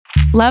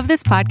Love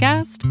this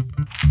podcast?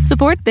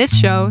 Support this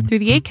show through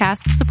the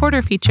Acast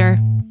supporter feature.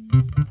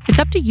 It's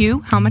up to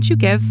you how much you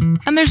give,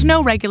 and there's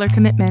no regular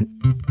commitment.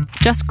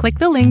 Just click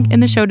the link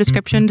in the show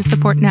description to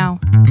support now.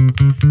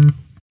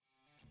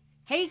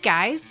 Hey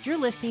guys, you're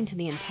listening to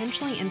the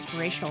Intentionally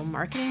Inspirational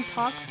Marketing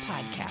Talk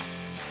podcast.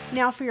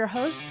 Now for your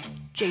hosts,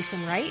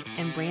 Jason Wright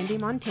and Brandy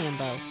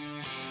Montambo.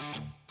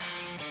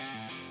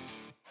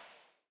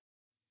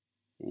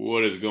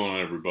 What is going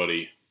on,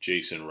 everybody?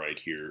 Jason Wright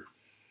here.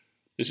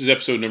 This is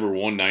episode number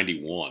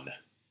 191.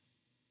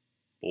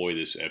 Boy,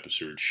 this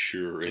episode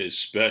sure is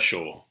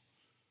special.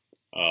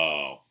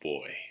 Oh,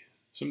 boy.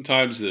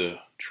 Sometimes the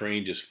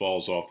train just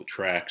falls off the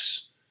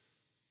tracks.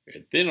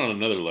 And then on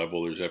another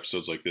level, there's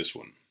episodes like this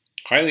one.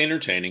 Highly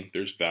entertaining.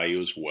 There's value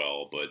as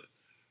well. But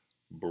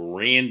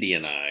Brandy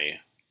and I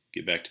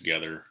get back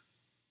together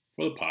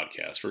for the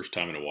podcast. First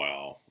time in a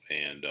while.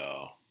 And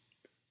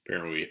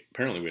apparently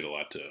we had a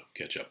lot to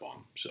catch up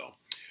on. So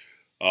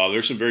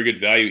there's some very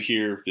good value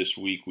here. This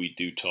week we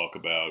do talk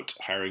about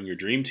hiring your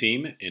dream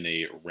team in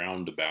a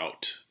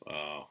roundabout,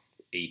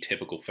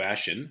 atypical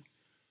fashion.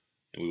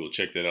 And we will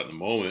check that out in a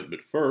moment.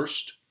 But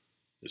first,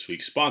 this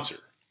week's sponsor.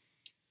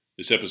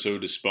 This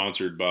episode is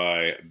sponsored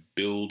by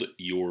Build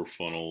Your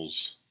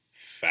Funnels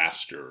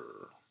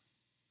Faster.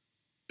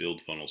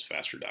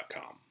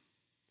 BuildFunnelsFaster.com.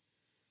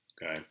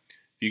 Okay.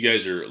 If you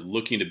guys are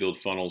looking to build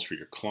funnels for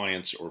your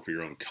clients or for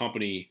your own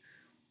company,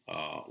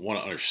 want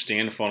to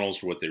understand funnels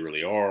for what they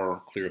really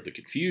are, clear up the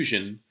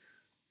confusion,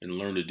 and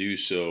learn to do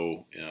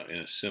so in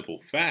a simple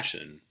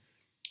fashion,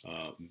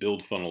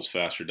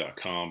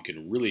 BuildFunnelsFaster.com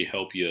can really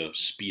help you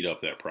speed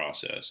up that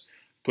process.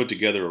 Put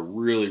together a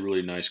really,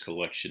 really nice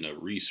collection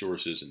of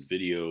resources and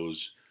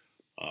videos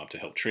to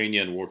help train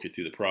you and work you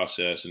through the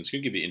process. And it's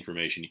going to give you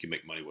information you can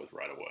make money with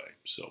right away.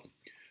 So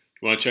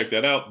if you want to check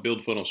that out,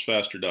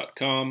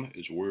 BuildFunnelsFaster.com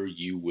is where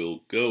you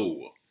will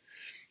go.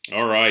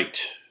 All right.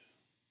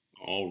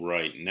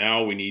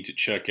 Now we need to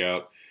check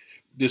out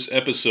this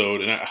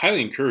episode. And I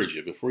highly encourage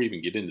you, before you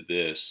even get into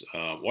this,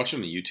 watch it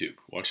on YouTube.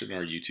 Watch it on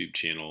our YouTube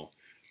channel,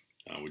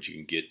 which you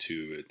can get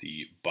to at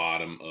the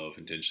bottom of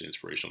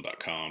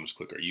intentionallyinspirational.com. Just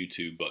click our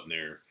YouTube button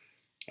there.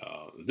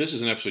 This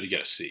is an episode you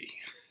got to see.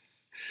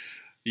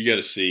 You got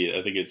to see it.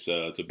 I think it's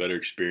a better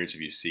experience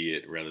if you see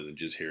it rather than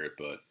just hear it.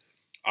 But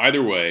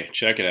either way,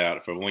 check it out.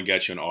 If I've only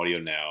got you on audio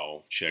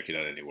now, check it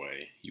out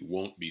anyway. You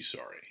won't be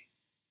sorry.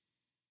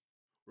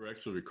 We're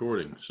actually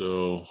recording.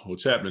 So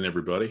what's happening,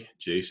 everybody?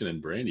 Jason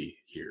and Brandy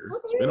here.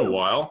 It's been a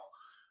while.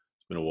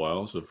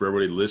 So for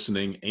everybody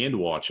listening and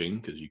watching,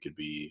 because you could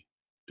be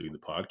doing the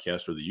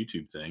podcast or the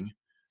YouTube thing,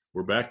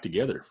 we're back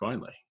together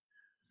finally.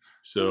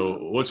 So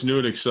what's new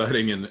and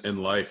exciting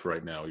in life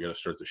right now? We got to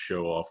start the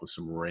show off with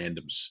some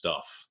random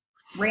stuff.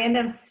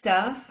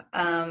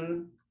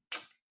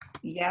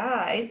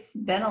 Yeah, it's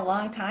been a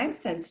long time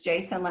since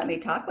Jason let me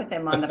talk with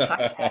him on the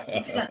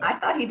podcast. I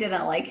thought he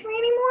didn't like me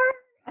anymore.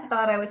 I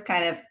thought I was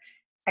kind of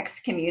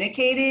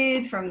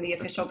excommunicated from the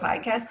official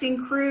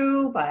podcasting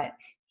crew, but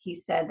he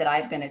said that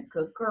I've been a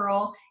good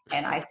girl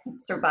and I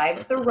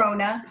survived the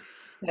Rona,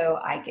 so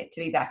I get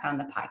to be back on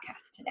the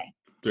podcast today.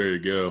 There you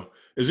go.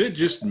 Is it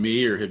just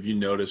me, or have you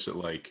noticed that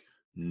like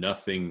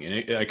nothing,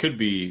 and I could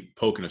be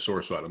poking a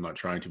sore spot, I'm not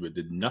trying to, but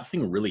did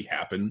nothing really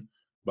happen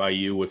by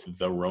you with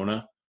the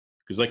Rona?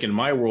 Because like in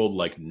my world,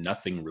 like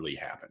nothing really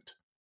happened.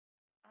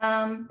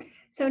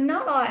 So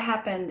not a lot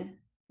happened.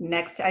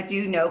 I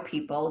do know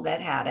people that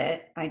had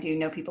it. I do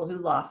know people who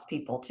lost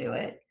people to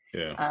it.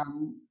 Yeah.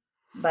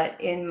 But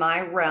in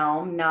my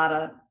realm, not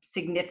a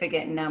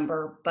significant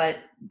number. But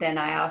then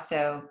I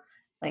also,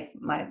 like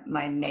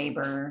my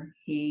neighbor,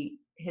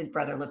 his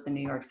brother lives in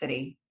New York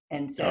City.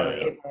 And so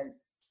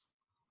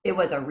it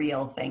was a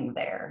real thing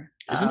there.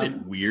 Isn't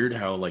it weird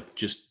how like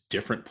just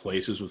different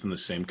places within the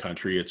same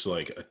country, it's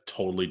like a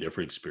totally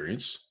different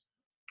experience?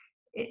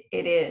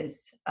 It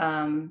is.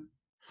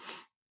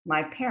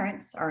 My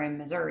parents are in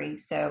Missouri,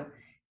 so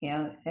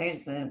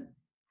there's the.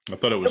 I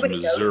thought it was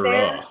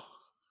Missouri.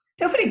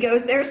 Nobody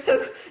goes there,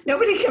 so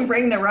nobody can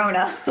bring the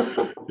Rona.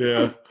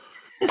 Yeah.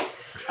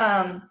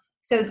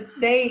 So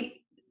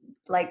they,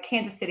 like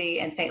Kansas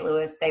City and St.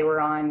 Louis, they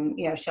were on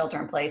shelter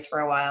in place for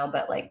a while,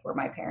 but like where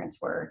my parents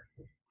were,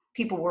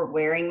 people were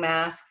wearing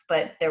masks,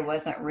 but there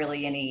wasn't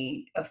really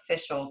any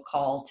official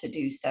call to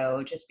do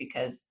so, just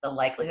because the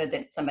likelihood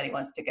that somebody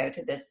wants to go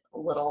to this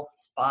little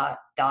spot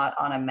dot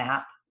on a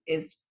map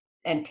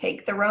and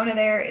take the Rona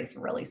there is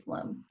really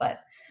slim.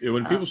 But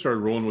when people started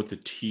rolling with the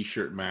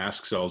t-shirt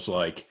masks, I was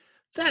like,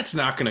 that's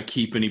not going to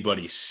keep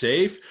anybody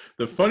safe.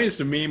 The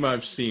funniest meme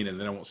I've seen, and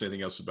then I won't say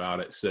anything else about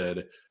it,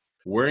 said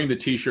wearing the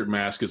t-shirt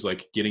mask is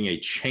like getting a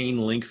chain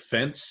link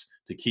fence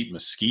to keep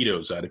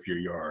mosquitoes out of your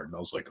yard. And I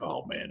was like,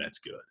 oh man, that's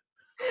good.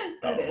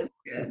 That is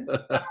good.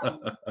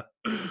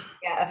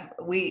 Yeah,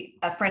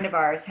 a friend of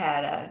ours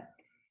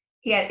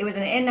it was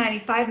an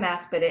N95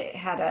 mask, but it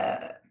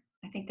had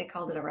I think they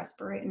called it a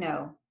respirator.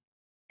 No,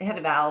 it had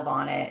a valve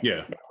on it.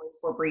 Yeah. That was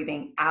for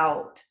breathing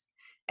out.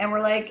 And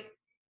we're like,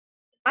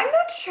 I'm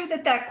not sure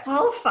that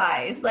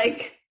qualifies.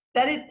 Like,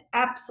 that it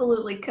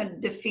absolutely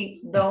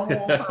defeats the whole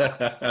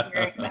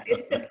purpose.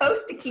 It's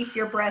supposed to keep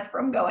your breath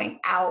from going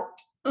out.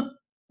 I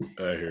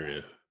hear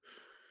you.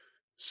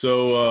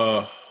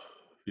 So,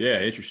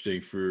 yeah,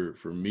 interesting. For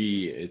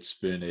me, it's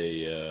been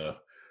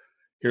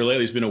here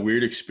lately, it's been a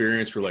weird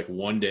experience where like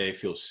one day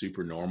feels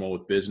super normal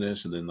with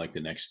business, and then like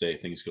the next day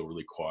things go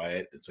really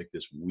quiet. It's like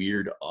this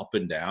weird up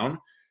and down.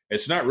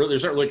 It's not really,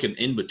 there's not like an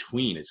in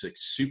between. It's like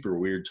super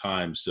weird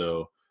time.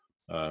 So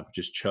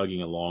just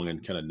chugging along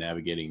and kind of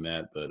navigating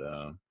that. But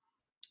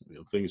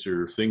things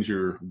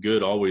are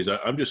good always.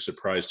 I'm just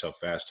surprised how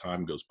fast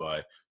time goes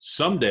by.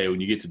 Someday when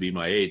you get to be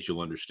my age,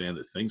 you'll understand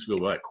that things go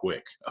by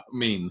quick. I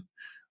mean,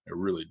 I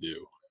really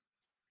do.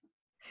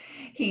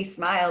 He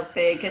smiles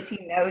big because he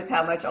knows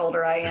how much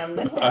older I am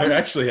than him. I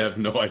actually have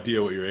no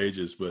idea what your age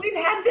is, but we've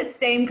had this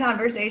same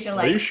conversation.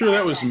 Are you sure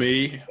that was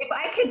me? If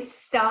I could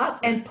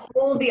stop and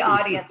poll the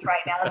audience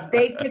right now,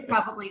 they could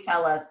probably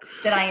tell us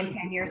that I am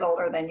 10 years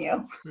older than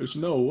you. There's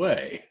no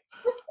way.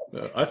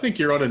 I think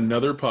you're on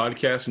another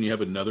podcast and you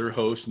have another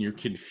host and you're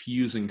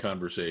confusing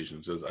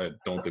conversations. I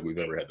don't think we've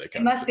ever had that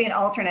conversation. It must be an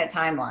alternate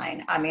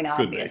timeline. I mean,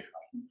 obviously.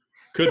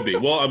 Could be.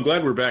 Well, I'm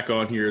glad we're back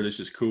on here. This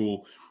is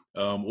cool.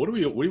 What do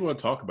you want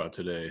to talk about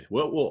today?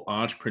 What will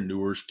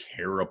entrepreneurs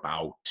care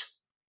about?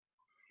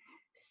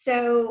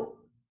 So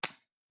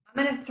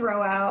I'm going to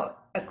throw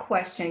out a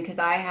question because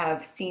I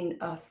have seen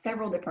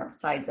several different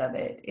sides of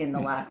it in the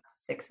last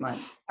 6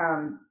 months.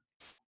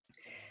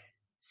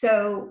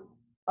 So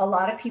a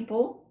lot of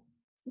people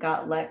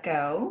got let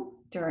go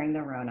during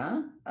the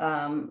Rona.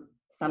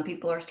 Some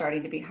people are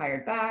starting to be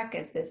hired back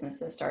as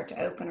businesses start to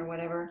open or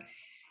whatever.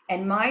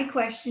 And my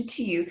question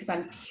to you, because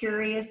I'm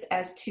curious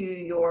as to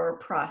your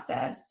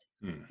process,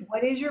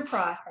 what is your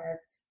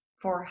process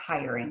for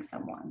hiring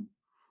someone?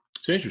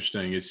 It's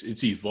interesting.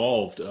 It's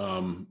evolved.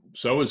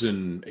 So I was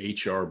in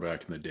HR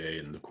back in the day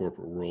in the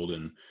corporate world,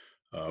 and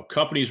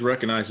companies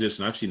recognize this,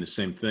 and I've seen the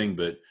same thing,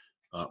 but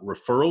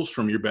referrals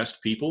from your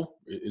best people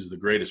is the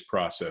greatest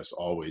process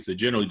always. It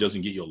generally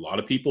doesn't get you a lot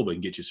of people, but it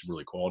can get you some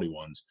really quality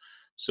ones.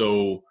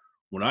 So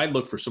when I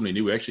look for somebody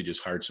new, we actually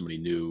just hired somebody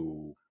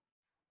new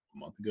a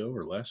month ago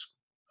or less.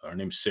 Her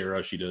name's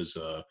Sarah. She does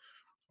our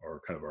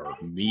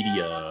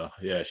media.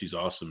 Yeah, she's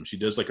awesome. She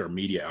does like our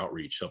media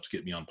outreach, helps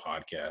get me on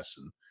podcasts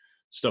and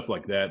stuff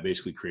like that,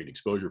 basically create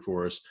exposure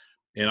for us.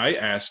 And I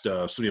asked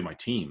somebody on my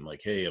team,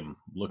 like, hey, I'm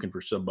looking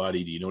for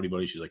somebody. Do you know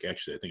anybody? She's like,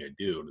 actually, I think I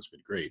do. And it's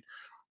been great.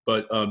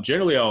 But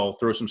generally, I'll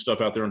throw some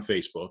stuff out there on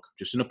Facebook,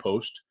 just in a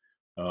post.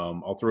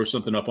 I'll throw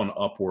something up on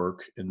Upwork,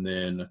 and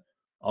then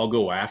I'll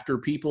go after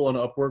people on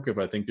Upwork if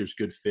I think there's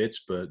good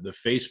fits. But the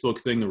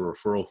Facebook thing, the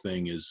referral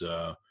thing is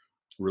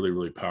really,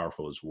 really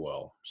powerful as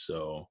well.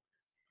 So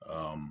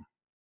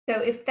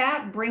if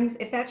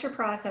that's your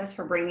process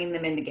for bringing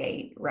them in the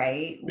gate,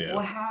 right? Yeah.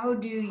 Well, how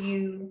do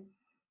you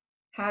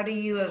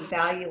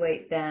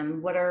evaluate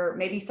them? What are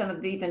maybe some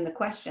of even the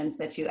questions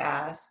that you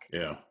ask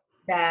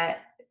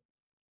that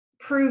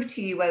prove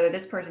to you whether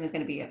this person is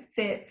going to be a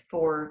fit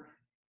for,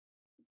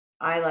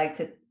 I like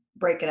to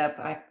break it up.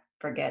 I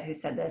forget who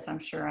said this. I'm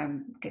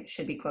sure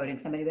should be quoting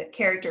somebody, but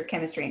character,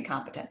 chemistry, and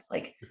competence.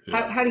 Like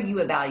how do you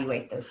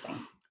evaluate those things?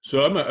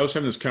 So I was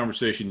having this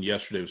conversation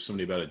yesterday with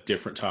somebody about a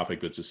different topic,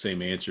 but it's the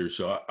same answer.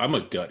 So I'm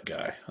a gut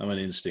guy. I'm an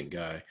instinct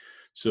guy.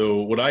 So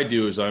what I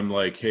do is I'm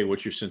like, hey,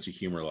 what's your sense of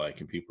humor like?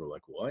 And people are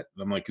like, what?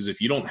 And I'm like, because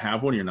if you don't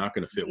have one, you're not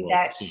going to fit well.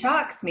 That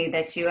shocks me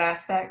that you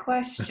asked that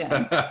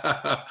question.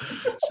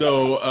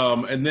 So,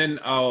 and then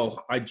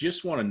I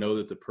just want to know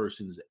that the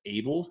person's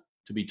able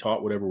to be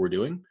taught whatever we're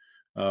doing.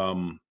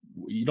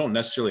 You don't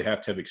necessarily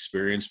have to have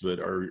experience, but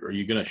are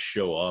you going to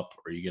show up?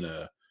 Are you going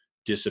to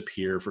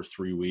disappear for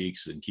 3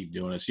 weeks and keep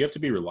doing it? So you have to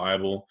be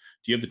reliable.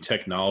 Do you have the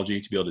technology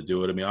to be able to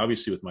do it? I mean,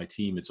 obviously with my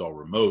team, it's all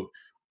remote.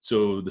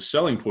 So the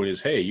selling point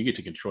is, hey, you get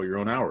to control your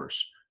own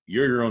hours.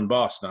 You're your own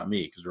boss, not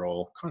me, because they're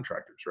all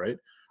contractors, right?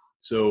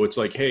 So it's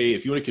like, hey,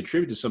 if you want to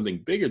contribute to something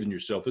bigger than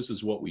yourself, this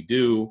is what we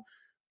do.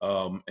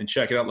 And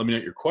check it out. Let me know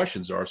what your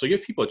questions are. So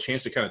give people a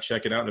chance to kind of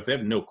check it out. And if they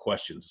have no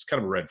questions, it's kind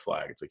of a red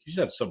flag. It's like, you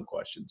should have some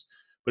questions.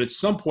 But at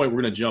some point,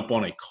 we're going to jump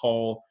on a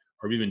call,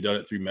 or I've even done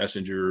it through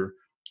Messenger.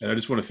 And I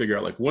just want to figure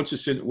out, like, what's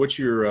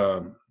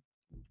your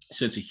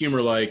sense of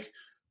humor like?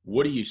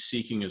 What are you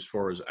seeking as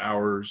far as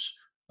hours?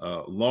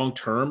 Long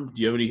term,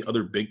 do you have any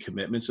other big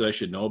commitments that I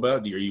should know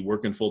about? Are you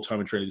working full time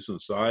and trying to do this on the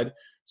side?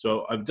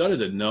 So I've done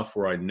it enough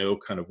where I know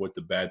kind of what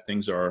the bad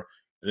things are.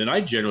 And then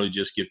I generally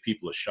just give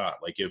people a shot.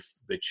 Like if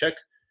they check,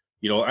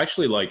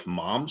 actually, like,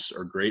 moms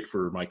are great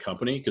for my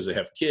company because they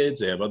have kids,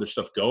 they have other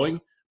stuff going,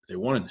 but they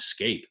want an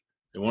escape.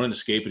 They want an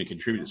escape and to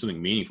contribute to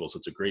something meaningful. So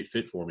it's a great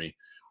fit for me.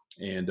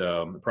 And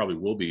it probably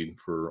will be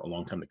for a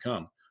long time to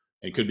come.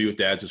 And it could be with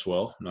dads as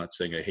well. I'm not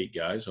saying I hate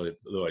guys,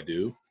 although I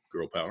do.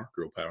 Girl power.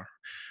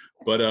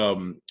 But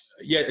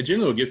I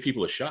generally will give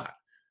people a shot.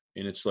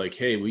 And it's like,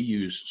 hey, we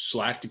use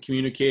Slack to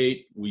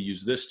communicate. We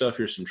use this stuff.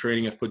 Here's some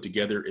training I've put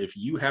together. If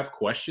you have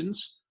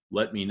questions,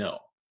 let me know.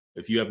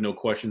 If you have no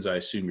questions, I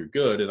assume you're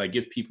good. And I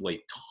give people a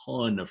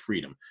ton of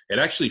freedom. It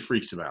actually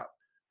freaks them out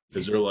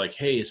because they're like,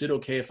 hey, is it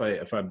okay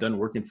if I'm done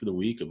working for the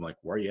week? I'm like,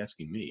 why are you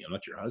asking me? I'm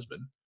not your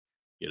husband.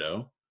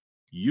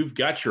 you've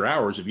got your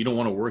hours. If you don't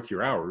want to work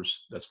your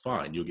hours, that's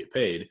fine. You'll get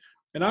paid.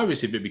 And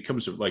obviously if it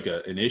becomes like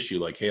an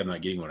issue, like, hey, I'm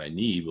not getting what I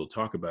need, we'll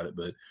talk about it.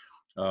 But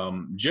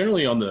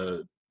generally on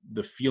the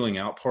feeling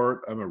out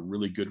part, I'm a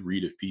really good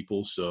read of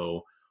people.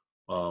 So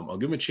I'll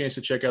give them a chance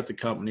to check out the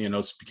company. I know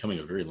it's becoming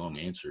a very long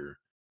answer.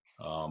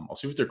 I'll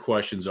see what their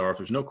questions are. If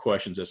there's no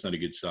questions, that's not a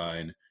good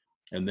sign.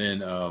 And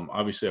then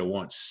obviously I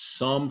want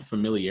some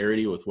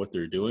familiarity with what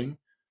they're doing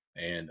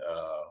and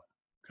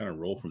kind of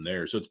roll from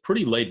there. So it's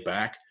pretty laid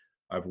back.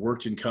 I've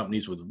worked in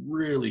companies with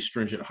really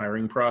stringent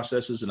hiring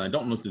processes, and I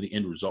don't know if the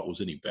end result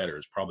was any better.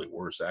 It's probably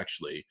worse,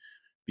 actually,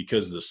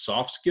 because the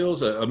soft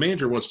skills, a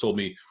manager once told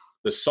me,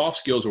 the soft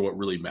skills are what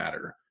really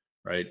matter,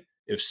 right?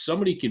 If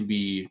somebody can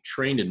be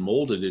trained and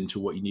molded into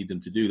what you need them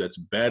to do, that's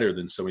better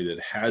than somebody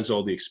that has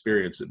all the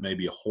experience that may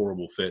be a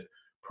horrible fit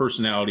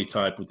personality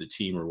type with the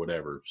team or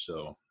whatever.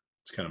 So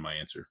it's kind of my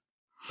answer.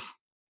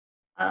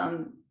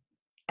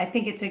 I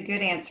think it's a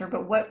good answer,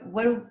 but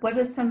what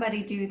does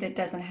somebody do that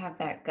doesn't have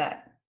that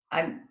gut?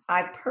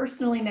 I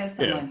personally know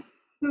someone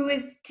who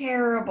is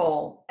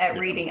terrible at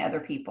reading other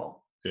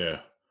people. Yeah.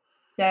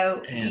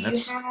 So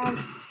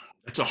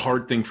that's a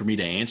hard thing for me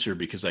to answer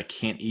because I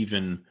can't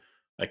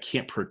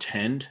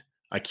pretend.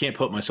 I can't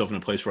put myself in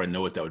a place where I know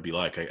what that would be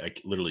like. I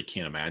literally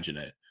can't imagine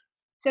it.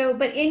 So,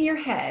 but in your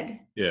head,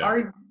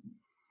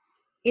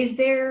 is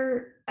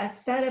there a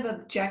set of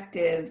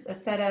objectives, a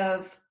set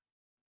of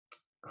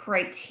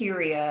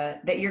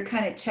criteria that you're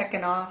kind of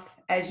checking off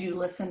as you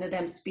listen to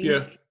them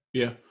speak?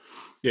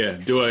 Yeah.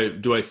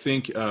 Do I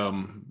think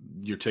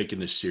you're taking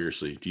this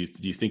seriously? Do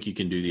you think you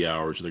can do the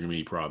hours? Are there going to be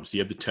any problems? Do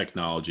you have the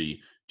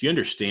technology? Do you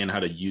understand how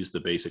to use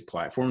the basic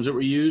platforms that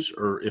we use?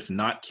 Or if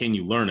not, can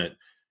you learn it?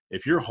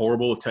 If you're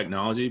horrible with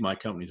technology, my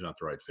company's not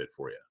the right fit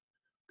for you.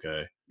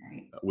 Okay.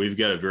 Right. We've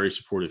got a very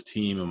supportive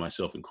team, and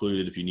myself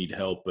included, if you need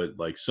help, but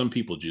like some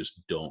people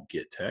just don't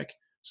get tech.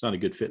 It's not a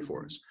good fit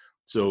for us.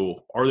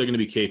 So are they going to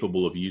be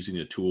capable of using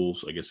the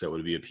tools? I guess that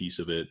would be a piece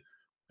of it.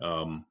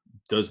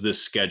 Does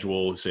this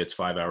schedule, say it's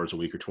 5 hours a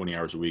week or 20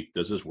 hours a week,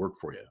 does this work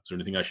for you? Is there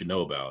anything I should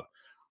know about?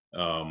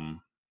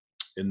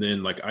 And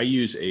then like I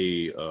use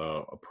a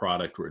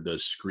product where it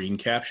does screen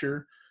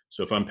capture.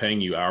 So if I'm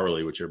paying you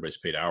hourly, which everybody's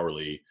paid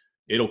hourly,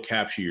 it'll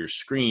capture your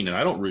screen, and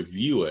I don't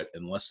review it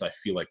unless I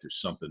feel like there's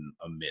something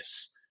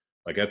amiss.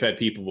 Like I've had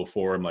people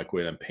before, I'm like,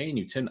 wait, I'm paying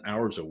you 10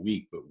 hours a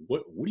week, but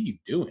what are you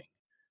doing?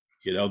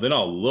 Then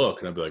I'll look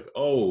and I'll be like,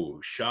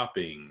 oh,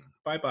 shopping,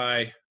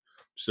 bye-bye.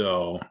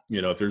 So,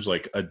 if there's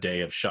like a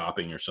day of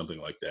shopping or something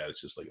like that,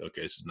 it's just like,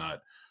 okay, this is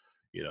not,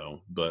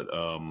 but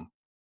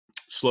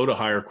slow to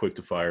hire, quick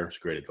to fire is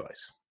great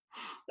advice.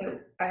 So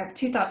I have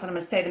two thoughts and I'm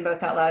going to say them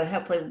both out loud, and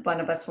hopefully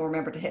one of us will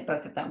remember to hit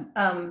both of them.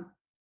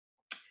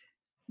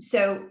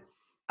 So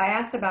I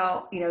asked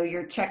about,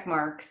 your check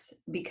marks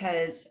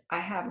because I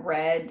have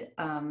read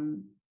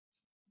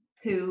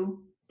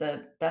Who,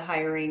 the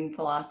hiring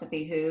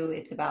philosophy, Who.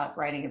 It's about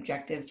writing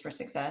objectives for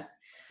success.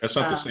 That's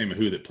not the same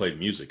Who that played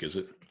music, is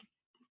it?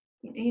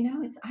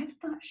 I'm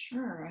not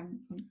sure. I'm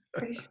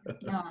pretty sure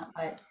it's not,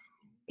 but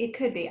it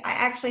could be. I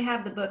actually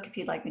have the book if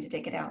you'd like me to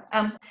take it out.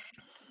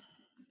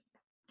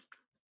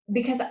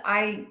 Because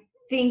I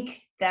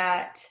think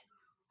that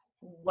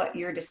what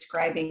you're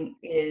describing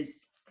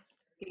is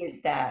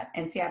that,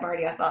 and see, I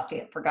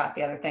forgot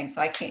the other thing,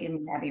 so I can't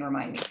even have you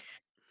remind me.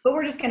 But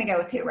we're just going to go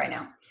with Who right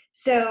now.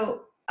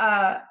 So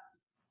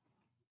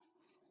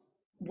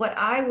what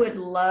I would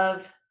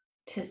love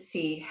to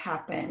see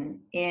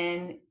happen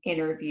in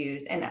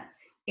interviews, and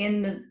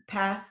in the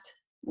past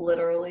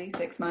literally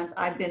 6 months,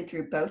 I've been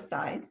through both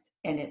sides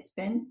and it's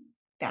been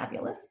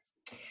fabulous.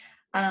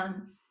 I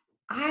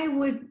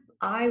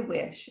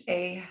wish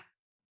a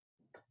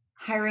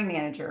hiring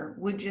manager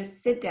would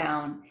just sit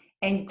down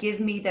and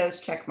give me those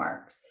check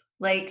marks.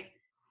 Like,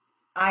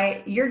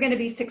 you're going to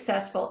be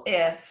successful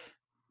if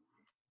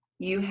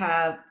you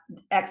have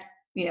X,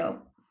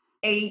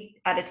 8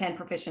 out of 10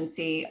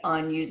 proficiency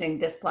on using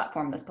this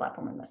platform, this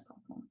platform, and this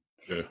platform.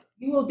 Yeah.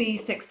 You will be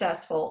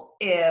successful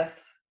if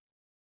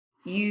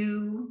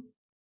and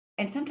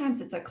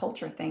sometimes it's a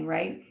culture thing,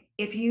 right?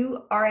 If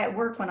you are at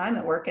work when I'm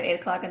at work at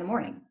 8:00 in the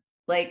morning,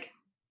 like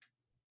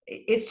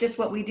it's just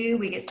what we do.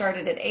 We get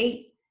started at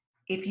 8.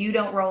 If you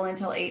don't roll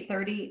until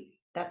 8:30,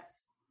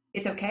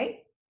 it's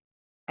okay.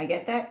 I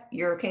get that.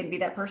 You're okay to be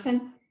that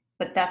person,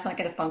 but that's not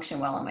going to function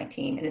well on my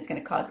team, and it's going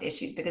to cause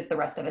issues because the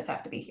rest of us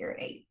have to be here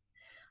at 8.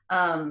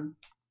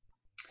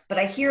 But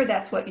I hear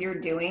that's what you're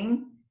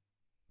doing.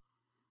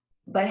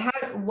 But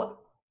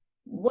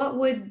what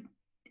would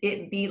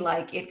it be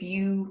like if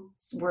you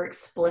were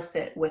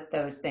explicit with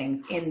those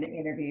things in the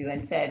interview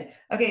and said,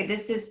 okay,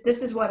 this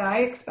is what I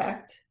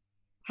expect.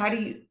 How do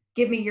you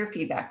give me your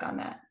feedback on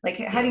that? Like,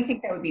 how do you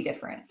think that would be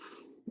different?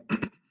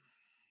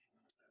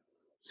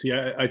 See,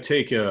 I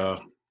take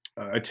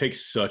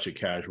such a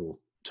casual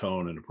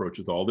tone and approach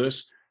with all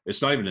this.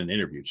 It's not even an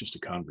interview. It's just a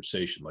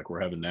conversation like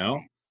we're having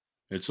now.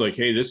 It's like,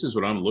 hey, this is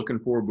what I'm looking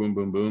for. Boom,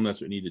 boom, boom.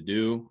 That's what we need to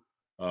do.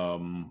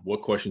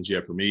 What questions do you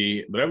have for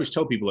me? But I always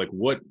tell people, like,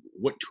 what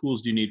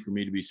tools do you need for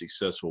me to be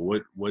successful?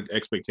 What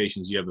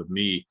expectations do you have of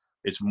me?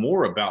 it's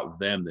more about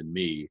them than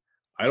me.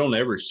 I don't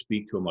ever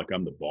speak to them like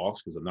I'm the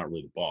boss, because I'm not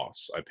really the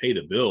boss. I pay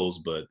the bills,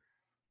 but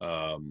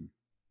I'm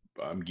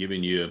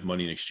giving you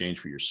money in exchange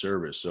for your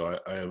service. So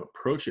I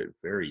approach it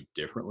very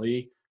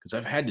differently, because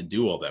I've had to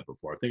do all that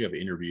before. I think I've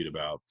interviewed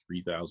about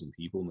 3,000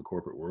 people in the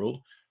corporate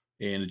world,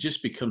 and it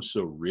just becomes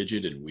so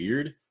rigid and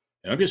weird.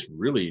 And I'm just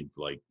really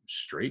like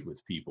straight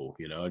with people,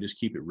 I just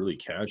keep it really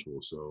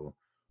casual. So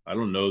I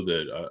don't know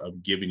that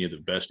I'm giving you the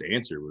best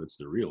answer, but it's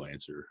the real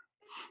answer.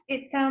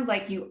 It sounds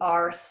like you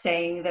are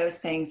saying those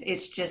things.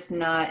 It's just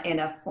not in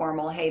a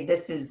formal, hey,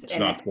 this is. It's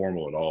not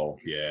formal at all.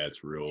 Yeah,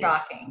 it's real.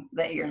 Shocking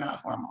that you're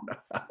not formal.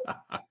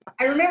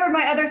 I remember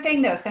my other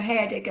thing though. So, hey,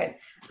 I did good.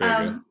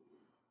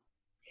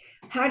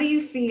 How do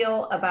you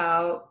feel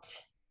about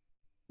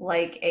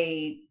like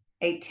a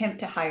temp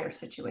to hire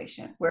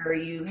situation where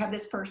you have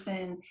this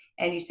person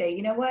and you say,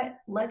 you know what,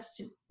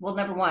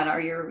 number one,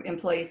 are your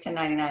employees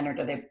 1099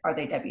 or are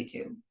they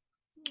W-2?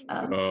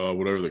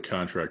 Whatever the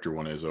contractor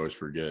one is, I always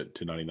forget.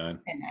 1099.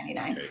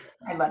 1099. Okay.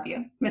 I love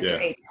you, Mr.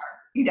 HR.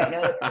 You don't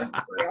know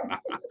that for real.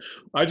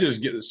 I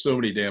just get so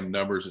many damn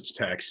numbers. It's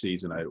tax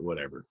season.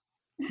 Whatever.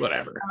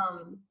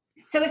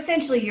 So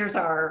essentially, yours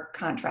are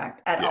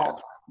contract at all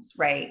times,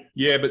 right?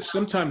 Yeah, but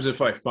sometimes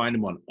if I find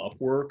them on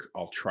Upwork,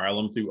 I'll trial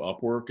them through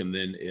Upwork, and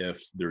then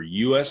if they're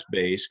U.S.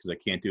 based, because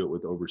I can't do it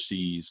with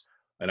overseas,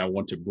 and I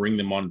want to bring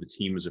them onto the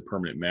team as a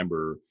permanent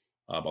member,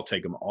 I'll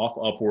take them off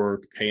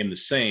Upwork, pay them the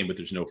same, but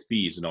there's no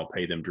fees, and I'll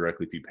pay them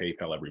directly through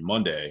PayPal every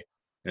Monday.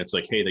 And it's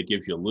like, hey, that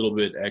gives you a little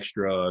bit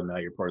extra. Now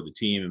you're part of the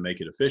team and make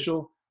it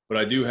official. But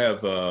I do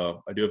have a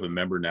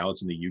member now.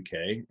 It's in the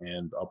UK,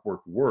 and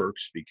Upwork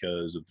works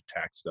because of the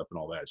tax stuff and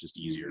all that. It's just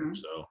easier. Mm-hmm.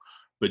 So,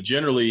 but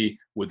generally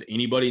with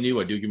anybody new,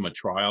 I do give them a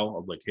trial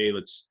of like, hey,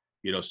 let's,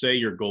 say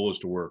your goal is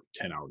to work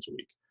 10 hours a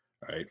week.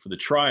 All right. For the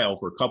trial,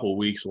 for a couple of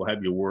weeks, we'll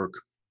have you work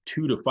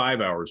 2 to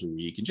 5 hours a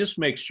week, and just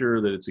make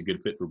sure that it's a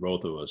good fit for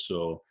both of us.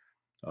 So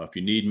if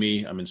you need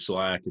me, I'm in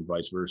Slack and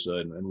vice versa,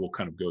 and we'll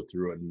kind of go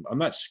through it. And I'm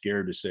not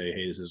scared to say,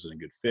 hey, this isn't a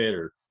good fit,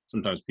 or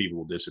sometimes people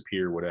will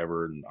disappear,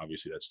 whatever. And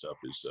obviously that stuff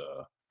is,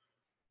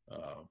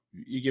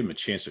 you give them a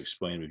chance to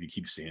explain. But if you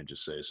keep saying,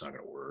 just say it's not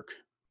going to work.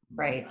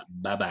 Right.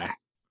 Bye-bye.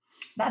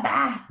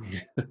 Bye-bye.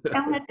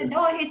 Don't let the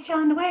door hit you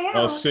on the way out.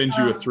 I'll send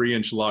you a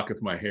 3-inch lock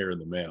of my hair in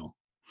the mail.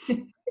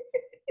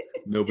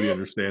 Nobody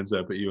understands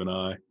that but you and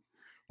I.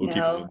 We'll keep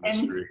it a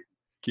mystery.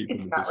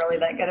 It's not really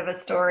that good of a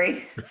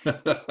story. We'll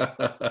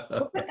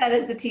put that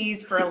as a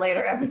tease for a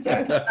later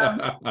episode.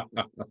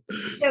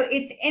 So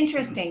it's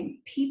interesting.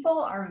 People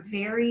are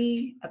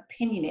very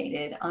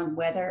opinionated on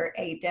whether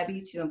a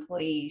W-2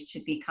 employee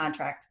should be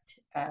contract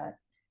to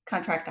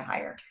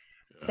hire.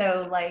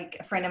 So like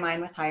a friend of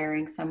mine was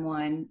hiring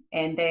someone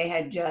and they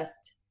had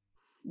just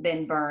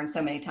been burned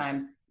so many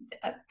times.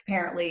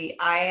 Apparently,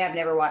 I have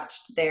never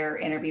watched their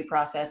interview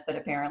process, but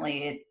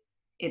apparently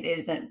it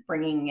isn't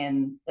bringing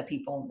in the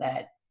people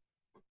that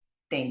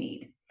they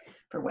need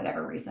for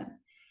whatever reason.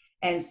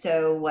 And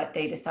so what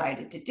they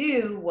decided to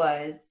do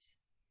was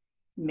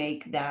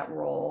make that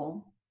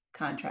role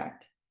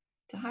contract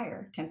to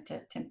hire, temp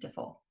to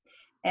full.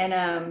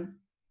 And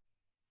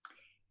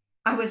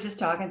I was just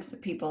talking to the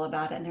people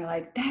about it, and they're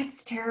like,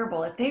 that's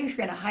terrible. If they were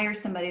going to hire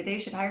somebody, they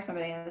should hire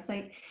somebody. And I was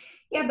like,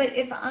 yeah, but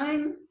if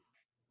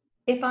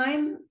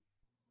I'm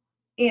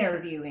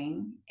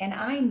interviewing and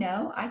I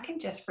know I can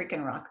just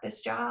freaking rock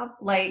this job,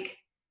 like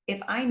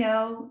if I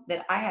know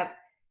that I have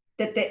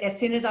that as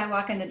soon as I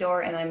walk in the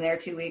door and I'm there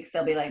 2 weeks,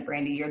 they'll be like,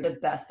 Brandy, you're the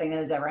best thing that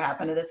has ever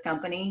happened to this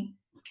company.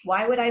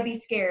 Why would I be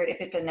scared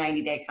if it's a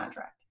 90-day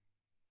contract,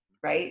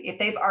 right? If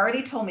they've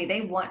already told me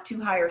they want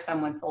to hire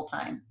someone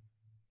full-time,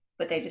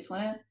 but they just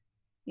want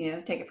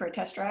to, take it for a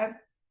test drive,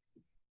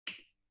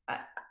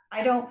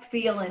 I don't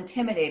feel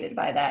intimidated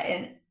by that.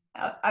 And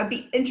I'd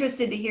be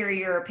interested to hear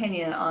your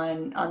opinion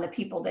on the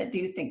people that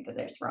do think that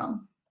it's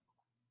wrong.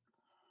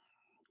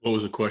 What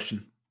was the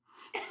question?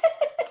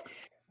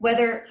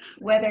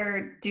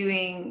 Whether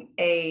doing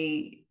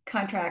a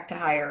contract to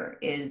hire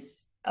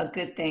is a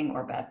good thing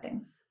or bad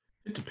thing.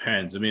 It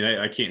depends. I mean,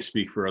 I can't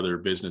speak for other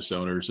business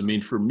owners. I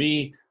mean, for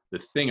me, the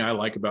thing I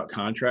like about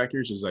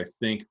contractors is I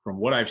think from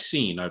what I've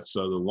seen,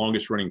 so the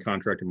longest running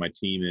contractor in my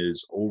team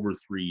is over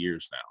 3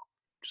 years now,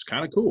 which is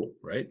kind of cool,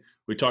 right?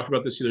 We talked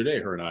about this the other day,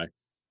 her and I.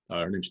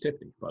 Her name's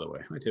Tiffany, by the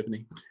way. Hi,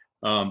 Tiffany.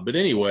 But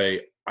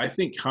anyway, I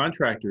think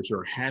contractors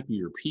are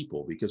happier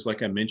people because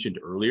like I mentioned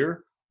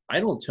earlier, I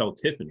don't tell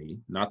Tiffany,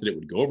 not that it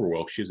would go over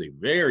well, she has a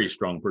very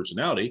strong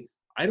personality.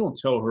 I don't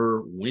tell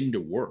her when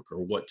to work or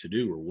what to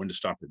do or when to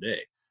stop her day.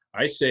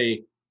 I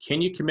say,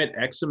 can you commit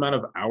X amount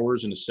of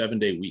hours in a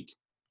 7-day week?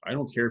 I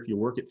don't care if you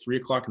work at 3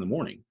 o'clock in the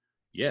morning.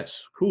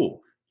 Yes,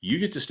 cool. You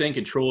get to stay in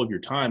control of your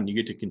time and you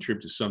get to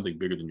contribute to something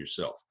bigger than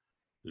yourself.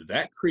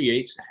 That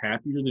creates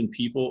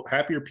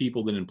happier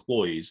people than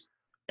employees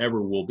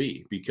ever will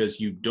be because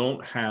you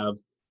don't have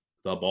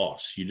the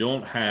boss. You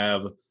don't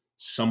have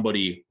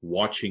somebody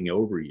watching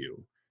over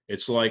you.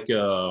 It's like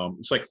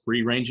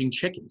free ranging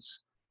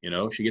chickens.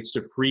 She gets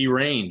to free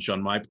range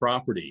on my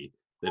property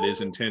that is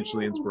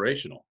intentionally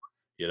inspirational.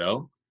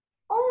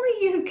 Only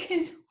you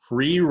can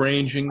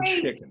free-ranging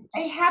rate chickens.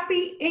 a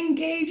happy,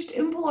 engaged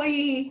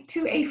employee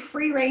to a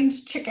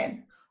free-range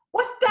chicken.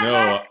 What the No,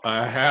 heck?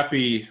 a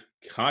happy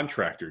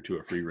contractor to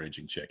a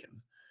free-ranging chicken.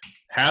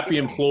 Happy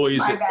employees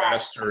My at bad.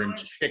 Pasture and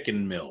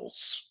chicken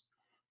mills,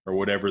 or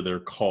whatever they're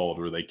called,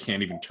 where they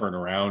can't even turn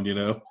around, you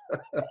know?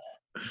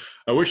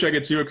 I wish I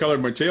could see what color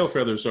my tail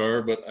feathers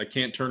are, but I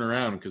can't turn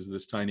around because of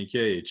this tiny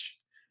cage.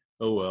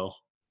 Oh, well.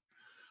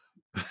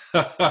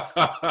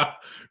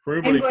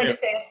 I'm going to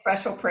say a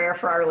special prayer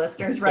for our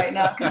listeners right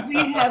now because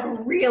we have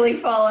really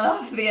fallen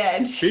off the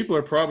edge. People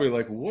are probably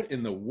like, what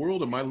in the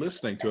world am I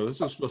listening to?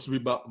 This is supposed to be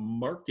about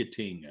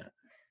marketing,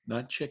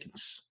 not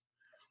chickens.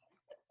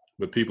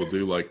 But people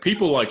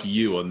like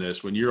you on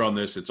this. When you're on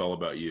this, it's all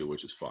about you,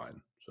 which is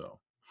fine. So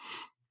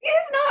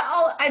it's not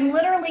all. I'm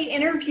literally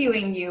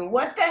interviewing you.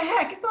 What the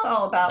heck? It's not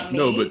all about me.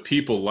 No, but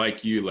people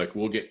like you, like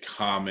we'll get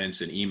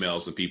comments and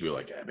emails and people are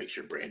like, make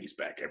sure Brandy's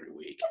back every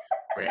week.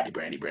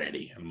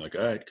 Brandy. I'm like,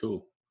 all right,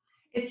 cool.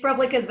 It's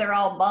probably because they're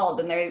all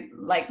bald and they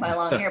like my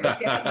long hair, but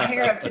I put my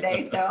hair up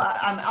today, so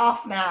I'm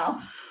off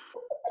now.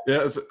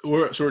 Yeah, so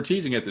we're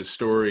teasing at this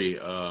story.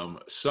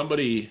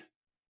 Somebody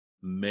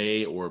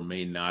may or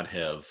may not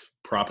have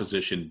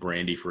propositioned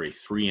Brandy for a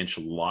 3-inch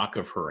lock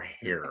of her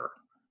hair.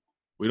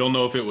 We don't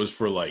know if it was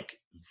for like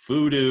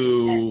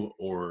voodoo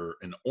or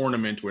an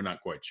ornament. We're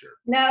not quite sure.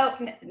 No.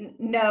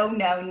 Now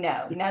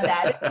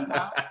that is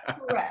not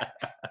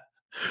correct.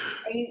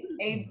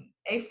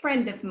 A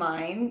friend of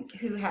mine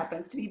who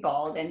happens to be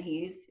bald and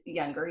he's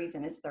younger, he's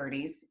in his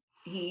 30s.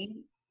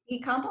 He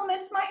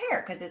compliments my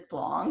hair because it's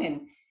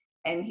long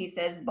and he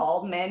says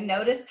bald men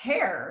notice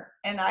hair.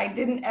 And I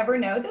didn't ever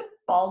know that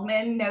bald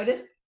men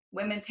notice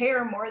women's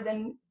hair more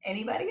than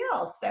anybody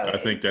else. So I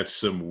think that's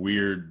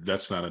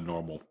that's not a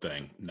normal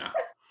thing. No.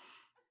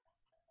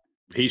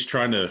 He's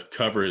trying to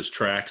cover his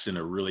tracks in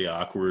a really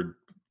awkward,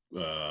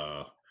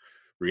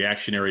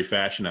 reactionary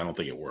fashion. I don't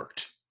think it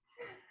worked.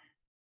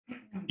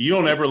 You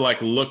don't ever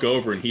like look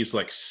over and he's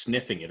like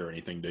sniffing it or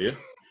anything, do you?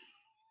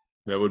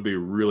 That would be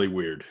really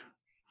weird.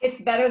 It's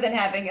better than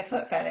having a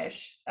foot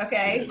fetish.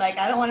 Okay. Like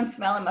I don't want him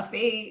smelling my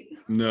feet.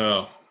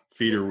 No,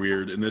 feet are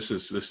weird. And this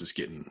is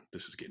getting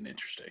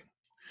interesting.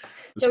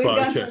 This so we've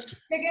podcast. gone from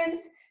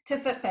chickens to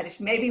foot fetish.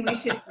 Maybe we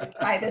should just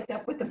tie this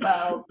up with a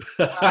bow.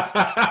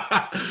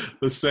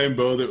 The same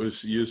bow that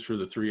was used for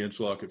the 3-inch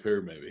lock of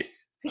hair, maybe.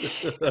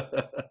 You're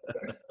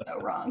so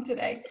wrong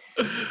today.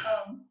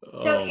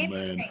 So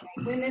interesting.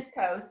 In this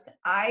post,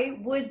 I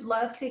would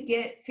love to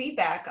get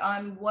feedback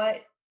on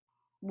what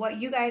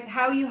you guys,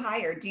 how you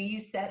hire. Do you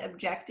set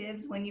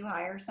objectives when you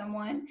hire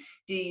someone?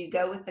 Do you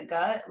go with the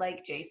gut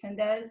like Jason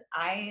does?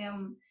 I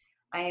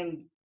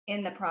am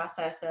in the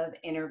process of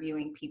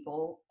interviewing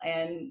people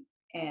and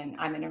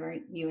I'm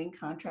interviewing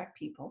contract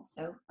people.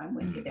 So I'm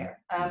with you there.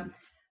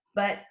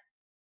 But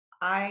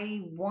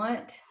I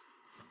want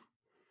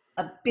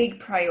a big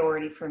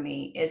priority for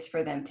me is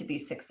for them to be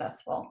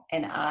successful.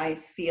 And I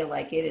feel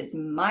like it is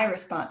my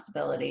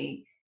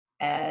responsibility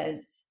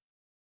as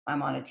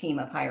I'm on a team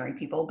of hiring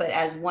people, but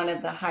as one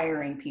of the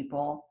hiring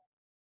people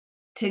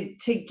to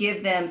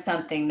give them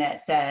something that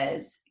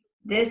says,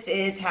 this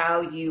is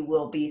how you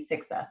will be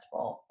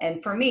successful.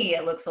 And for me,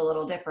 it looks a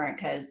little different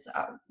because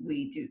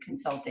we do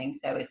consulting.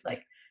 So it's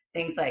like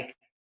things like,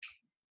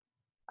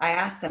 I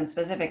asked them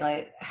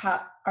specifically,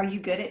 how are you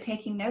good at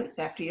taking notes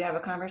after you have a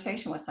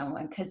conversation with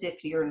someone? Because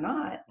if you're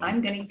not,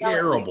 I'm going to yell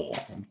at you.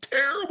 I'm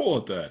terrible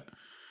at that.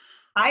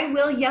 I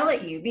will yell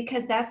at you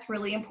because that's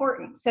really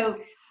important. So,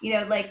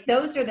 like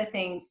those are the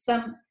things,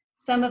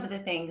 some of the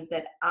things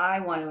that I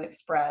want to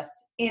express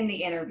in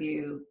the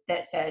interview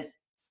that says,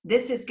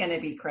 this is going to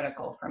be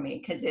critical for me.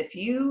 Because if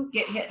you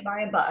get hit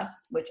by a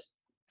bus, which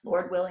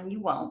Lord willing,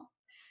 you won't,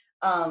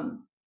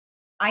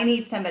 I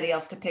need somebody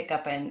else to pick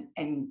up and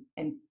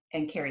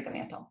carry the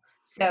mantle.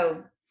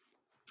 So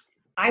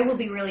I will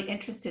be really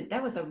interested.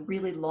 That was a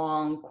really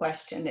long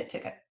question that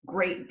took a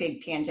great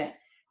big tangent.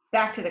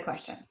 Back to the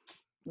question.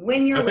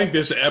 I think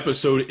this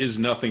episode is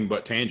nothing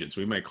but tangents.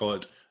 We might call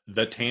it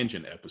the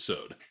tangent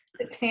episode.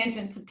 The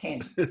tangents of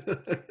tangents.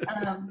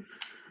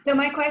 So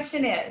my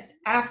question is,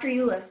 after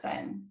you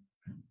listen,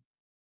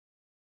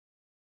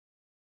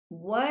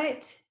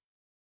 what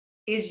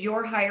is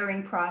your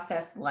hiring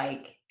process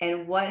like?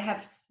 And what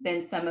have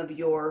been some of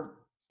your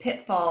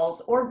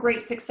pitfalls or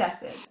great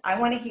successes? I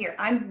want to hear.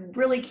 I'm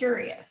really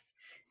curious.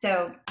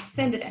 So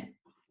send it in.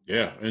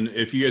 Yeah. And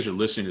if you guys are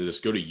listening to this,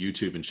 go to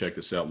YouTube and check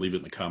this out. Leave it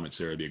in the comments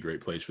there. It'd be a great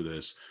place for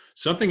this.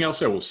 Something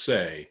else I will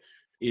say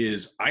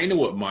is I know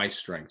what my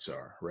strengths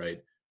are,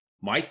 right?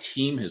 My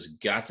team has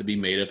got to be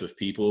made up of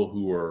people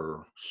who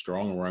are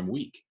strong where I'm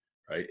weak,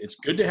 right? It's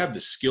good to have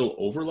the skill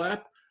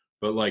overlap,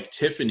 but like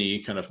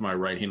Tiffany, kind of my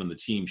right hand on the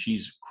team,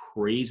 she's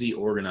crazy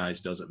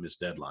organized, doesn't miss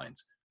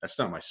deadlines. That's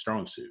not my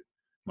strong suit.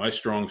 My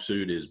strong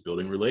suit is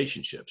building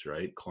relationships,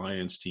 right?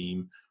 Clients,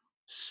 team,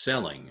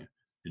 selling,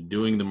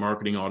 doing the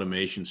marketing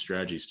automation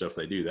strategy stuff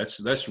they do.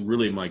 That's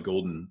really my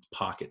golden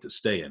pocket to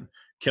stay in.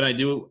 Can I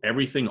do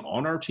everything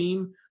on our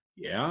team?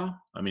 yeah,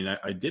 I mean,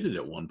 I did it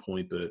at one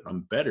point, but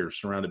I'm better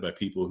surrounded by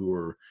people who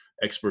are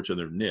experts in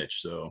their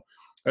niche. So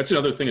that's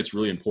another thing that's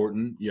really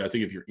important. Yeah, I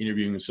think if you're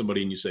interviewing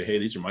somebody and you say, hey,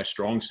 these are my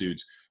strong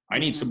suits, I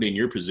need somebody in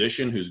your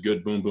position who's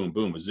good, boom, boom,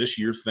 boom. Is this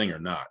your thing or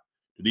not?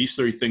 Do these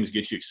three things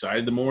get you excited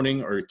in the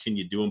morning, or can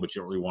you do them, but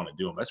you don't really want to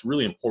do them? That's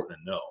really important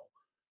to know,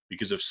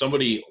 because if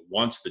somebody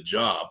wants the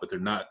job, but they're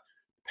not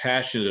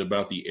passionate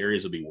about the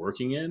areas they'll be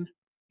working in,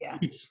 Yeah.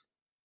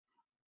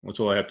 that's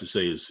all I have to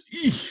say is,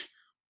 eek.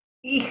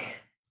 Eek.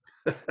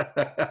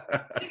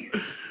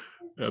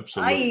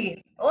 Absolutely.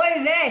 Ay,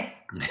 oye.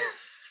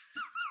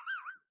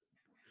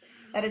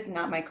 That is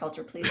not my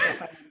culture. Please don't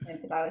find me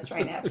offensive. I was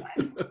trying to have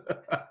fun.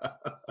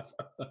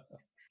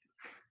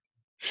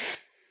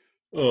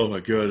 Oh my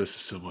God, this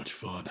is so much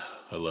fun.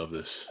 I love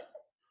this.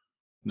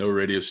 No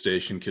radio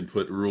station can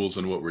put rules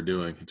on what we're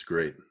doing. It's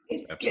great.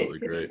 It's Absolutely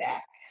good to great. be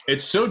back.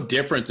 It's so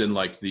different than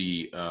like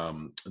the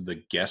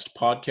guest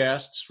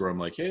podcasts where I'm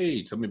like,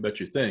 hey, tell me about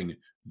your thing.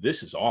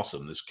 This is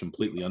awesome. This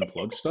completely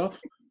unplugged stuff.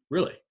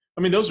 Really.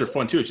 I mean, those are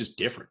fun too. It's just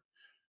different.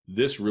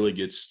 This really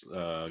gives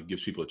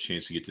people a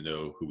chance to get to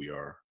know who we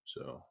are.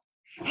 So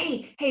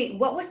Hey,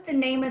 what was the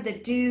name of the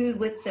dude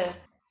with the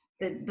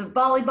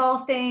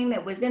volleyball thing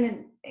that was in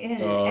an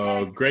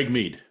ad? Greg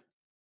Mead.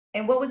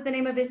 And what was the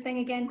name of his thing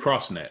again?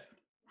 CrossNet.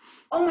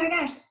 Oh my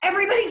gosh,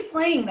 everybody's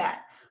playing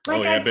that.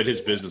 Like, I bet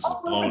his business is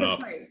blown up.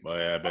 Oh,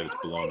 yeah, I bet it's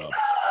blown up.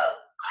 Oh,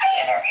 I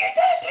interviewed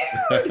that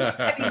dude.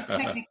 I mean,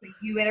 technically,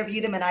 you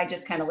interviewed him, and I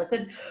just kind of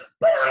listened.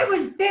 But I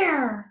was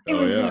there. It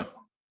was you.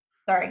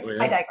 Sorry,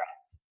 I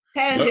digressed.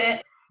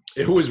 Tangent.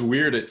 It was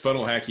weird at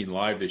Funnel Hacking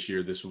Live this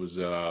year. This was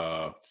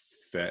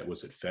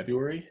was it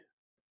February?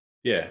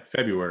 Yeah,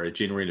 February,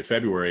 January into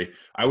February.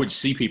 I would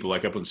see people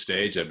like up on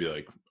stage. I'd be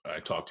like, I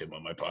talked to him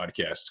on my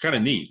podcast. It's kind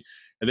of neat.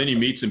 And then you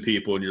meet some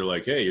people and you're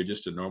like, hey, you're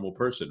just a normal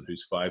person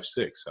who's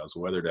 5'6". How's the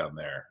weather down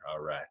there? All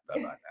right.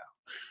 Bye-bye now.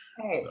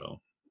 Hey,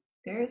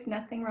 there is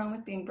nothing wrong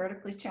with being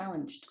vertically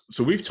challenged.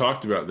 So we've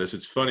talked about this.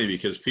 It's funny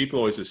because people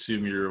always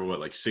assume you're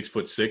like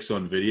 6'6"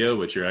 on video,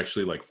 but you're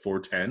actually like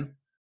 4'10".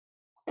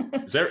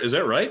 Is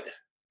that right?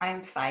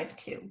 I'm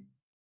 5'2".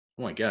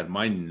 Oh my God.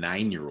 My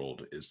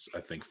 9-year-old is, I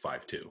think,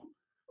 5'2".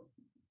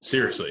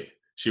 Seriously.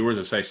 She wears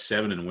a size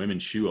 7 in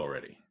women's shoe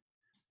already.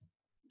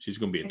 She's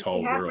going to be a tall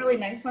girl. You have really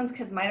nice ones,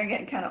 because mine are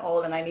getting kind of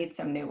old and I need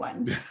some new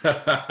ones.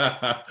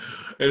 And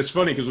it's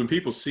funny because when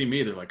people see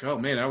me, they're like, oh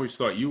man, I always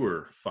thought you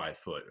were 5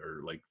 foot,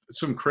 or like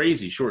some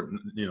crazy short,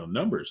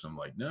 numbers. And I'm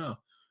like, no,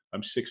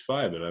 I'm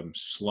 6'5", but I'm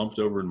slumped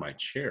over in my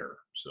chair.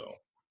 So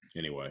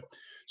anyway,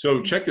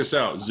 so check this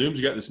out.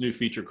 Zoom's got this new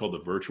feature called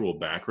the virtual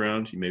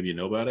background. Maybe you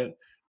know about it.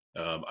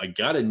 I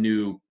got a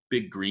new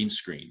big green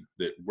screen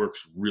that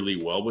works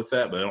really well with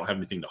that, but I don't have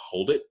anything to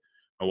hold it.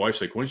 My wife's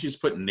like, why don't you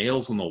just put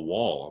nails on the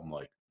wall? I'm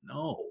like,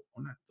 no,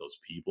 we're not those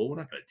people. We're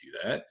not going to do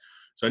that.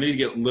 So I need to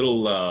get a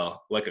little,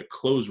 like a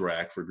clothes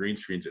rack for green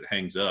screens that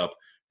hangs up,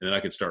 and then I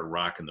can start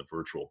rocking the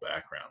virtual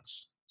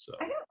backgrounds. So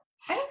I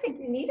don't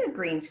think you need a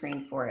green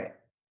screen for it.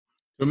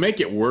 So make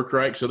it work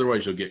right, because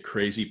otherwise you'll get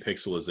crazy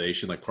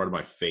pixelization. Like part of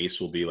my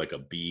face will be like a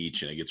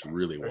beach, and it gets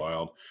really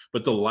wild.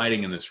 But the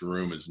lighting in this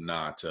room is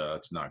not,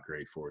 it's not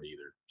great for it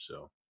either.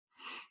 So.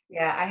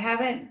 Yeah, I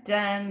haven't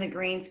done the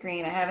green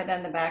screen. I haven't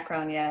done the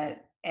background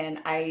yet. And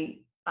I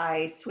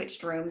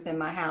switched rooms in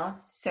my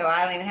house, so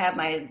I don't even have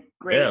my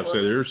great. Yeah,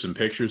 so there's some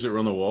pictures that were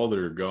on the wall that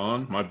are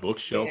gone. My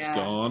bookshelf's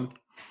gone.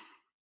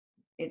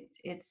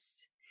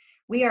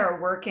 We are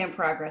a work in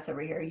progress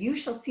over here. You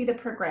shall see the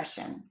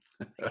progression.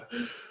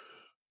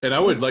 And I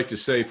would like to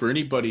say, for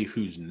anybody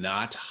who's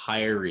not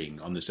hiring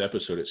on this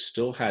episode, it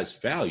still has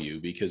value,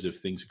 because if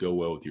things go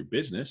well with your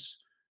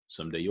business,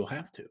 someday you'll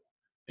have to.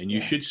 And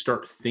you should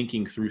start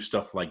thinking through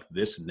stuff like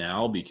this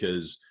now,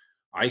 because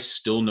I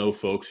still know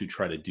folks who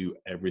try to do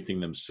everything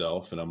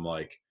themselves. And I'm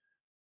like,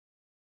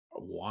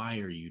 why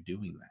are you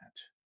doing that?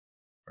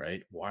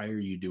 Right? Why are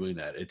you doing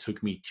that? It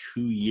took me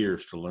 2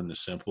 years to learn the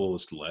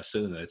simplest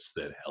lesson, and that's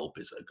that help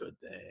is a good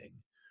thing.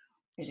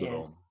 It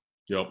is.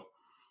 Yep.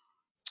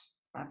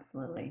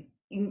 Absolutely.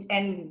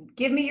 And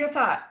give me your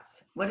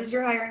thoughts. What is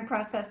your hiring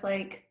process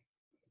like?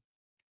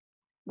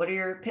 What are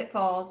your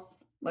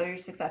pitfalls? What are your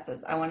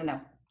successes? I want to know.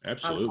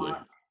 Absolutely.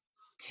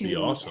 Be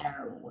awesome.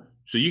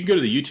 So you can go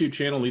to the YouTube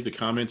channel, leave the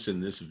comments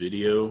in this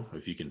video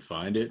if you can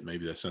find it.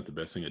 Maybe that's not the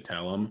best thing to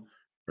tell them.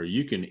 Or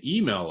you can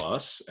email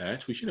us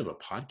at, we should have a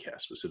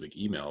podcast specific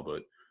email,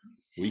 but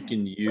we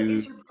can use. What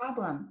is your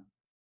problem?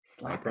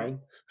 My problem?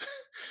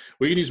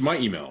 We can use my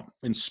email,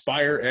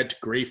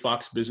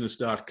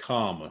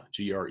 inspire@greyfoxbusiness.com,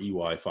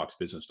 GREY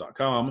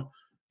foxbusiness.com. And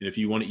if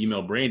you want to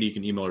email Brandy, you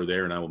can email her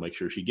there and I will make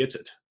sure she gets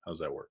it. How's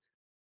that work?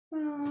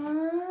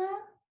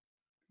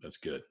 That's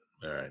good.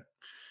 All right.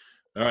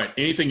 All right.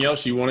 Anything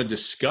else you want to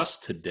discuss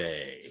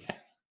today?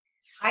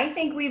 I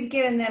think we've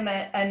given them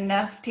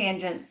enough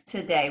tangents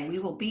today. We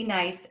will be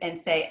nice and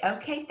say,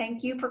 okay,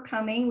 thank you for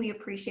coming. We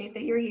appreciate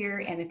that you're here.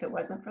 And if it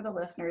wasn't for the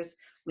listeners,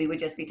 we would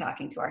just be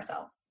talking to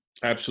ourselves.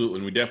 Absolutely.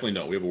 And we definitely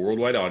don't. We have a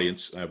worldwide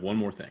audience. I have one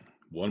more thing.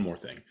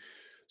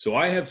 So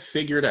I have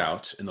figured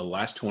out in the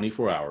last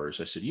 24 hours,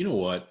 I said, you know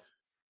what?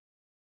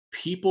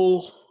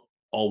 People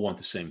all want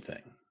the same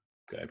thing.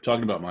 Okay. I'm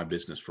talking about my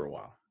business for a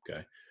while.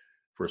 Okay.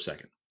 For a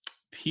second.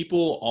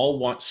 People all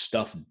want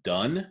stuff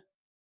done,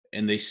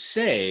 and they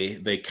say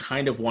they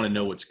kind of want to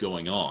know what's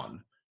going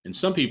on. And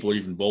some people are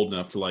even bold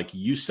enough to like,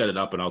 you set it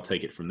up and I'll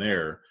take it from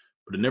there,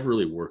 but it never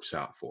really works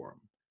out for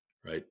them,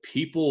 right?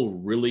 People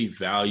really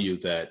value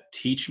that.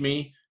 Teach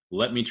me,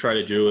 let me try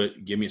to do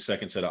it. Give me a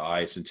second set of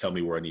eyes and tell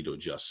me where I need to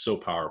adjust. So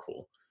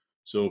powerful.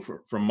 So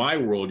from my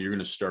world, you're going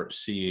to start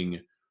seeing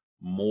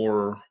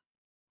more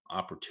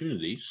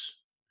opportunities,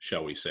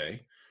 shall we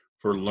say,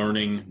 for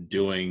learning,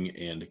 doing,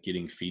 and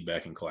getting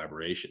feedback and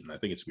collaboration. I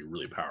think it's going to be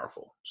really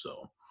powerful.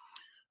 So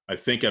I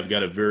think I've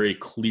got a very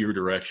clear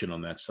direction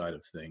on that side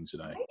of things,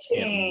 and I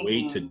can't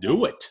wait to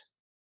do it.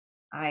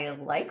 I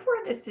like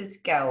where this is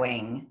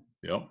going.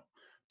 Yep.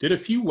 Did a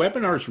few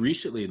webinars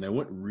recently, and they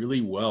went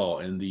really well,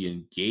 and the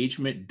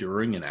engagement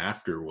during and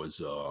after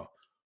was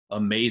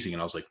amazing.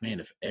 And I was like, man,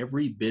 if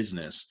every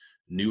business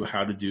knew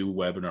how to do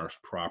webinars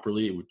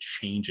properly, it would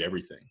change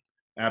everything.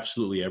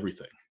 Absolutely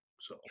everything.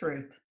 So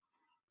Truth.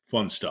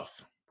 Fun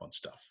stuff.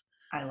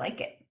 I like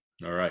it.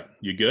 All right.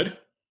 You good?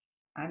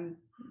 I'm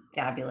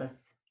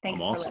fabulous. Thanks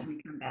I'm awesome. for letting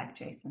me come back,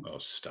 Jason. Oh,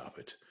 stop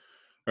it.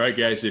 All right,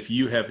 guys, if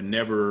you have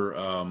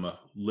never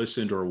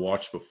listened or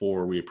watched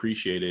before, we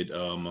appreciate it.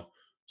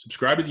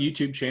 Subscribe to the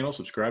YouTube channel,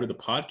 subscribe to the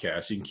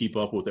podcast. You can keep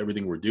up with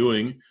everything we're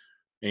doing.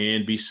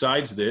 And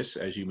besides this,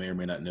 as you may or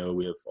may not know,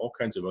 we have all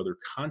kinds of other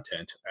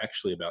content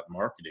actually about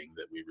marketing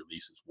that we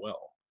release as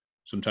well.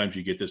 Sometimes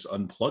you get this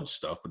unplugged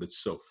stuff, but it's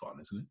so fun,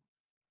 isn't it?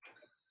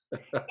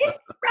 It's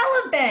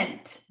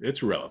relevant.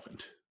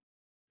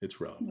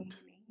 It's relevant.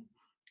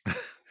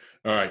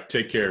 All right.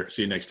 Take care.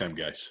 See you next time,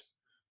 guys.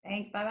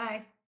 Thanks.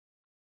 Bye-bye.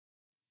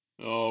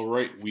 All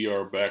right. We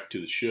are back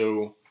to the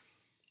show.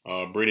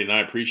 Brady and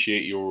I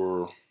appreciate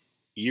your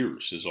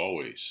ears, as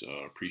always.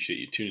 Appreciate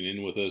you tuning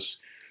in with us.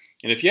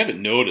 And if you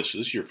haven't noticed,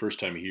 this is your first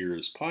time here,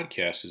 this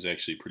podcast is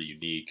actually pretty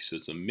unique. So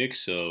it's a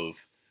mix of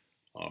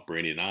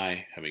Brady and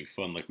I having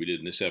fun like we did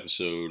in this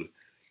episode.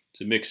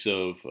 It's a mix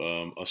of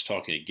us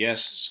talking to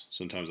guests.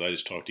 Sometimes I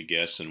just talk to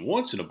guests, and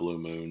once in a blue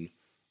moon,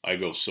 I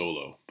go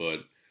solo.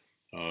 But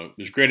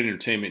there's great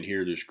entertainment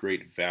here. There's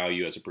great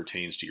value as it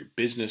pertains to your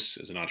business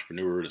as an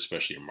entrepreneur, and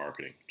especially your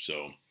marketing.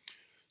 So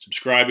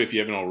subscribe if you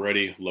haven't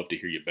already. Love to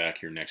hear you back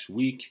here next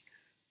week.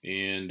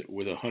 And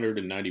with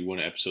 191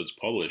 episodes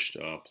published,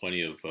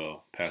 plenty of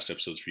past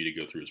episodes for you to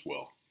go through as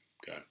well.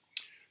 Okay.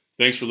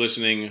 Thanks for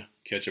listening.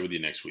 Catch up with you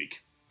next week.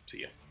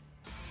 See ya.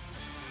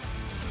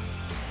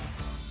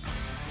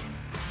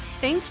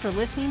 Thanks for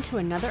listening to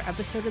another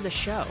episode of the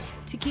show.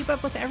 To keep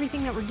up with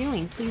everything that we're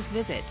doing, please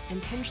visit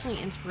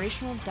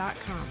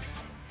intentionallyinspirational.com.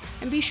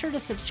 And be sure to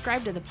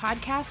subscribe to the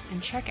podcast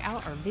and check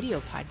out our video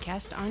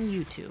podcast on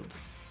YouTube.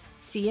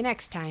 See you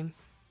next time.